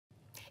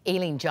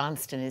Aileen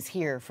Johnston is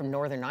here from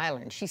Northern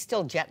Ireland. She's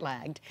still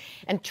jet-lagged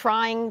and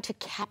trying to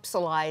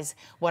capsulize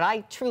what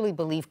I truly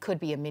believe could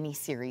be a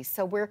mini-series.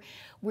 So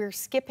we're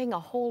skipping a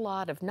whole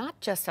lot of not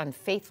just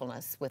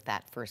unfaithfulness with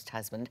that first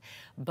husband,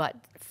 but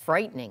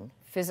frightening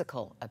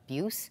physical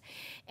abuse.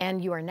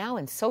 And you are now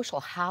in social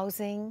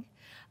housing.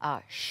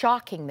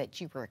 Shocking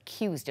that you were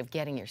accused of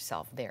getting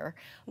yourself there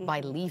by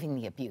leaving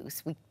the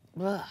abuse.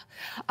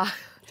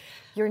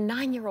 Your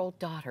 9-year-old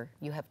daughter,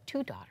 you have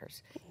 2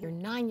 daughters, your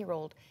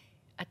 9-year-old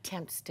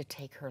attempts to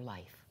take her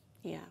life.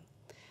 Yeah.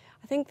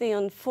 I think the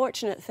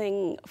unfortunate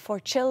thing for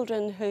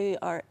children who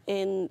are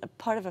in a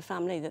part of a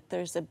family that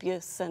there's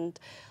abuse and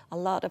a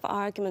lot of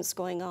arguments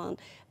going on,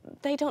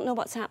 they don't know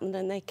what's happened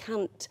and they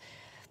can't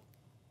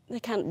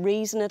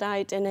reason it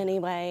out in any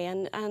way.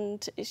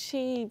 And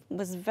she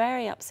was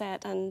very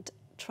upset and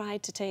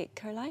tried to take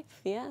her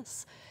life,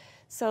 yes.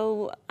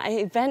 So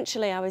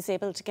eventually I was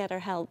able to get her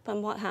help,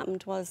 and what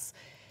happened was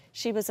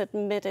she was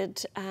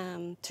admitted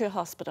to a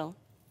hospital.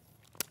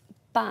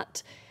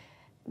 But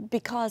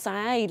because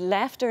I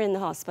left her in the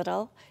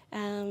hospital,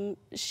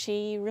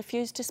 she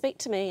refused to speak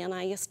to me, and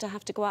I used to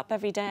have to go up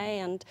every day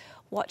and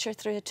watch her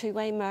through a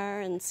 2-way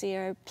mirror and see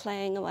her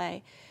playing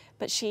away.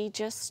 But she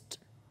just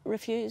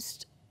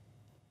refused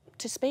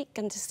to speak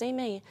and to see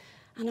me.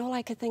 And all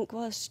I could think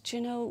was, do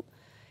you know,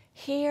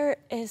 here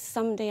is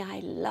somebody I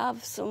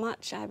love so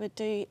much, I would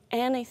do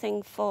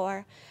anything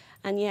for,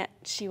 and yet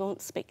she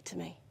won't speak to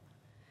me.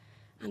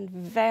 And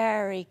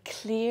very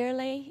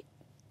clearly,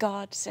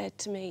 God said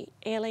to me,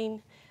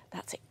 Aileen,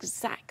 that's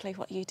exactly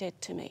what you did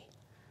to me.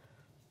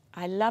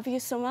 I love you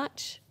so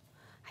much,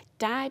 I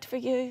died for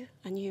you,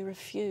 and you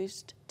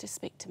refused to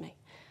speak to me.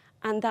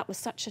 And that was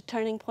such a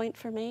turning point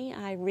for me.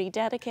 I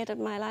rededicated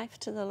my life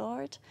to the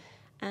Lord,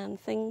 and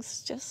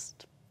things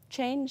just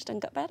changed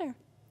and got better.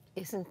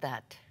 Isn't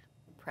that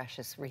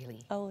precious,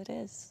 really? Oh, it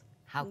is.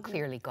 How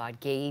clearly God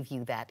gave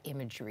you that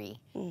imagery,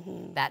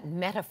 that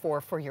metaphor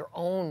for your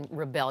own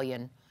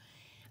rebellion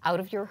out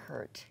of your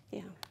hurt.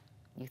 Yeah.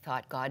 You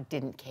thought God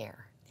didn't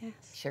care. Yes.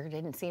 Sure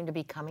didn't seem to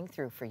be coming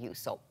through for you,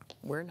 so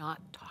we're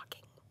not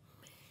talking.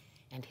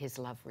 And his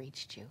love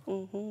reached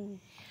you.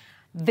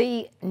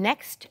 The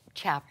next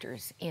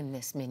chapters in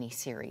this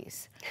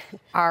mini-series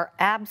are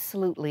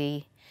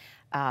absolutely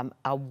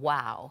a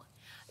wow.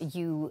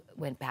 You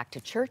went back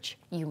to church,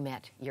 you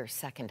met your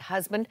second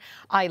husband.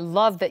 I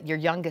love that your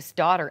youngest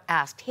daughter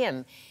asked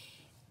him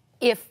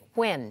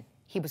when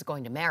he was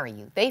going to marry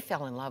you. They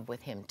fell in love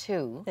with him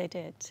too. They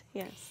did,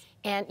 yes.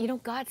 And you know,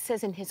 God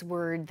says in his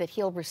word that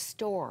he'll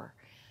restore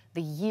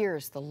the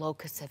years the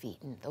locusts have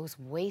eaten, those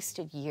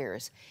wasted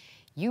years.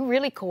 You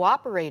really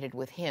cooperated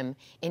with him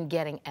in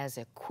getting as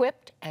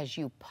equipped as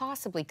you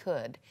possibly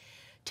could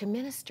to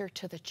minister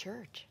to the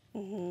church.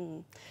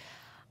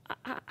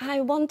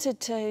 I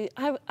wanted to,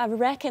 I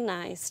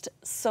recognized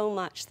so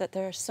much that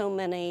there are so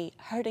many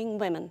hurting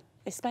women,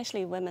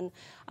 especially women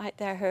out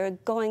there who are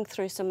going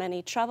through so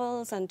many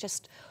troubles and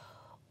just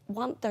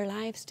want their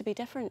lives to be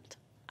different.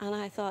 And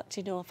I thought,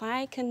 you know, if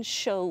I can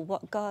show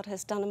what God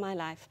has done in my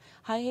life,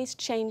 how he's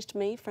changed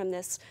me from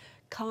this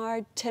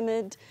coward,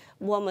 timid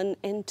woman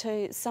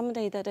into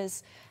somebody that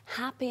is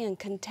happy and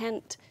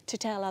content to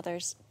tell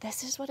others,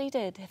 this is what he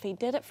did. If he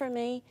did it for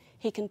me,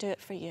 he can do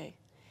it for you.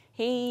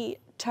 He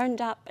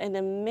turned up in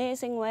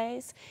amazing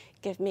ways,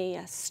 gave me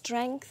a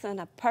strength and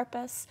a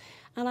purpose,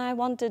 and I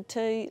wanted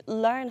to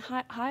learn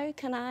how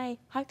can I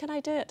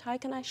do it? How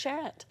can I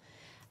share it?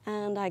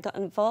 And I got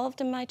involved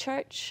in my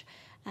church,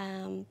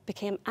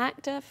 became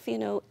active, you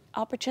know,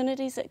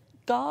 opportunities that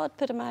God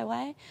put in my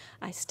way.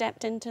 I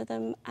stepped into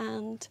them,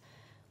 and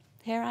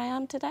here I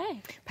am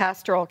today.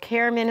 Pastoral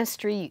care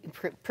ministry,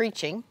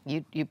 preaching.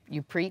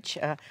 You preach,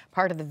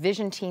 part of the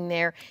vision team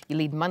there. You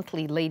lead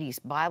monthly ladies'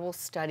 Bible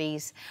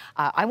studies.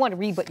 I want to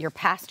read what your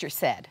pastor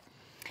said.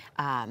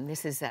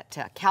 This is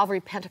at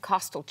Calvary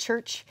Pentecostal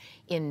Church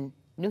in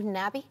Newton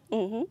Abbey.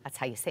 That's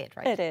how you say it,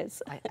 right? It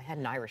is. I had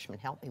an Irishman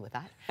help me with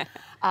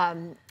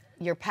that.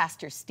 Your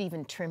pastor,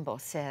 Stephen Trimble,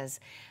 says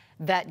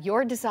that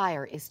your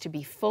desire is to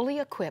be fully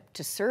equipped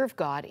to serve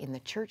God in the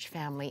church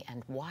family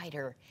and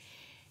wider.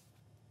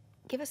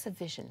 Give us a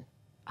vision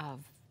of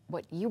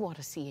what you want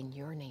to see in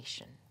your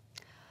nation.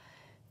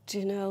 Do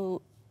you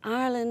know,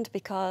 Ireland,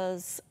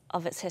 because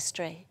of its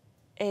history,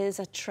 is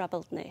a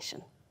troubled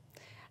nation.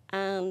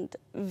 And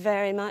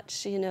very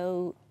much, you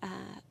know,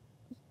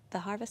 the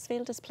harvest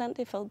field is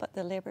plentiful, but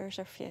the labourers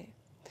are few.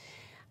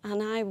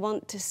 And I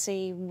want to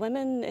see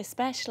women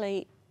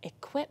especially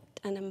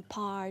equipped and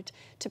empowered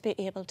to be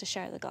able to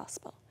share the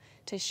gospel,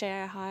 to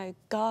share how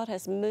God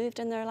has moved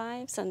in their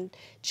lives and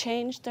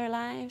changed their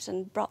lives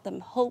and brought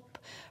them hope,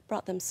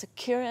 brought them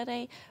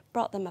security,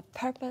 brought them a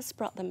purpose,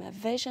 brought them a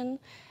vision.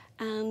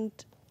 And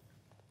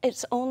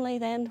it's only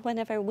then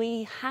whenever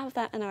we have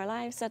that in our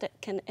lives that it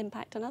can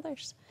impact on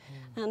others.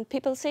 And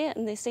people see it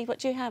and they see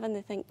what you have and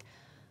they think,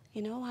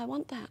 you know, I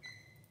want that.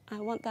 I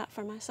want that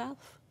for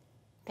myself.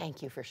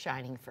 Thank you for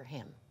shining for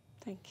him.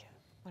 Thank you.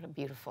 What a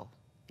beautiful,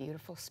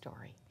 beautiful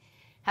story.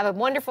 Have a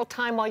wonderful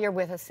time while you're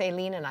with us,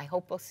 Aileen, and I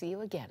hope we'll see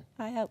you again.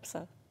 I hope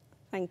so.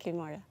 Thank you,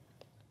 Moira.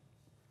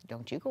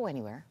 Don't you go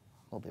anywhere.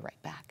 We'll be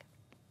right back.